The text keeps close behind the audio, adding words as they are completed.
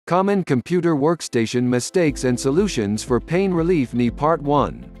Common Computer Workstation Mistakes and Solutions for Pain Relief Knee Part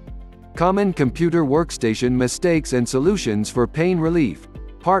 1. Common Computer Workstation Mistakes and Solutions for Pain Relief.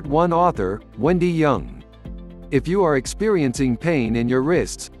 Part 1. Author, Wendy Young. If you are experiencing pain in your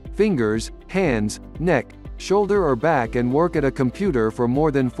wrists, fingers, hands, neck, shoulder or back and work at a computer for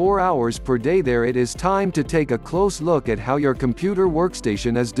more than 4 hours per day, there it is time to take a close look at how your computer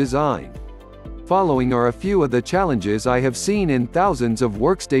workstation is designed. Following are a few of the challenges I have seen in thousands of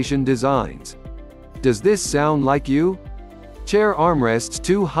workstation designs. Does this sound like you? Chair armrests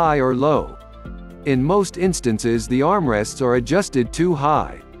too high or low. In most instances, the armrests are adjusted too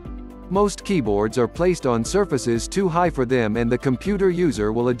high. Most keyboards are placed on surfaces too high for them, and the computer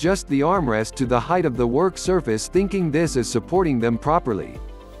user will adjust the armrest to the height of the work surface, thinking this is supporting them properly.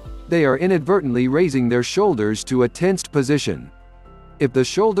 They are inadvertently raising their shoulders to a tensed position. If the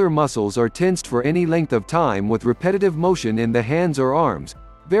shoulder muscles are tensed for any length of time with repetitive motion in the hands or arms,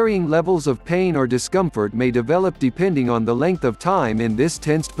 varying levels of pain or discomfort may develop depending on the length of time in this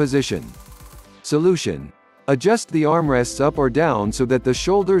tensed position. Solution: adjust the armrests up or down so that the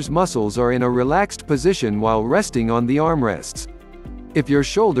shoulders muscles are in a relaxed position while resting on the armrests. If your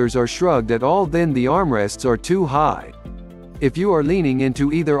shoulders are shrugged at all, then the armrests are too high. If you are leaning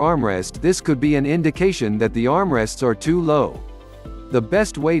into either armrest, this could be an indication that the armrests are too low. The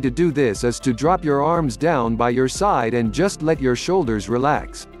best way to do this is to drop your arms down by your side and just let your shoulders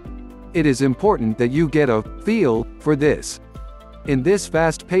relax. It is important that you get a feel for this. In this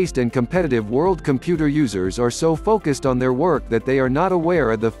fast-paced and competitive world, computer users are so focused on their work that they are not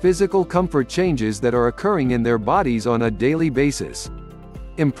aware of the physical comfort changes that are occurring in their bodies on a daily basis.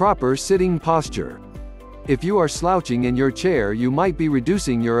 Improper sitting posture. If you are slouching in your chair, you might be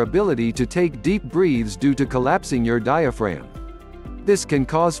reducing your ability to take deep breaths due to collapsing your diaphragm. This can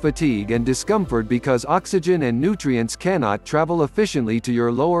cause fatigue and discomfort because oxygen and nutrients cannot travel efficiently to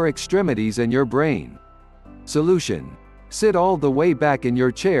your lower extremities and your brain. Solution: sit all the way back in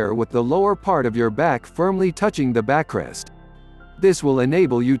your chair with the lower part of your back firmly touching the backrest. This will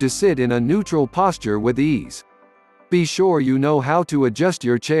enable you to sit in a neutral posture with ease. Be sure you know how to adjust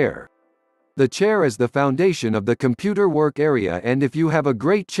your chair. The chair is the foundation of the computer work area, and if you have a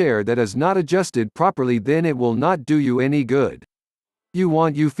great chair that is not adjusted properly, then it will not do you any good. You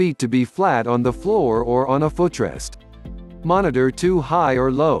want your feet to be flat on the floor or on a footrest. Monitor too high or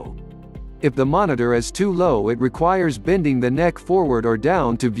low. If the monitor is too low, it requires bending the neck forward or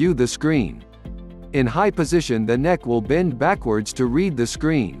down to view the screen. In high position, the neck will bend backwards to read the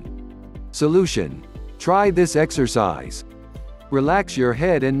screen. Solution: try this exercise. Relax your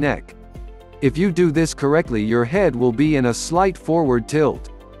head and neck. If you do this correctly, your head will be in a slight forward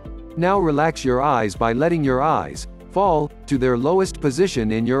tilt. Now relax your eyes by letting your eyes fall to their lowest position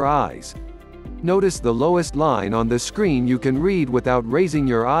in your eyes. Notice the lowest line on the screen you can read without raising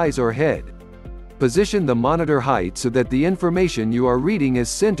your eyes or head. Position the monitor height so that the information you are reading is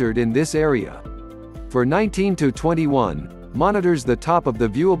centered in this area. For 19 to 21 monitors, the top of the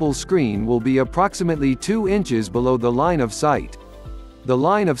viewable screen will be approximately 2 inches below the line of sight. The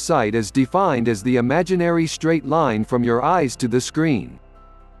line of sight is defined as the imaginary straight line from your eyes to the screen.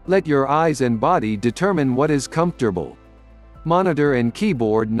 Let your eyes and body determine what is comfortable. Monitor and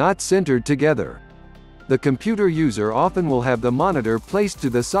keyboard not centered together. The computer user often will have the monitor placed to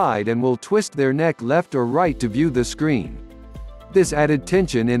the side and will twist their neck left or right to view the screen. This added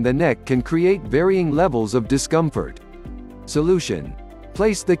tension in the neck can create varying levels of discomfort. Solution: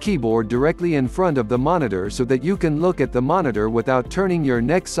 place the keyboard directly in front of the monitor so that you can look at the monitor without turning your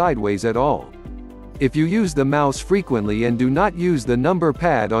neck sideways at all. If you use the mouse frequently and do not use the number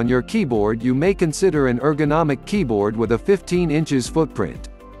pad on your keyboard, you may consider an ergonomic keyboard with a 15 inches footprint.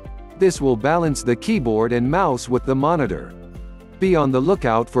 This will balance the keyboard and mouse with the monitor. Be on the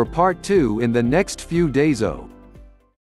lookout for part 2 in the next few days.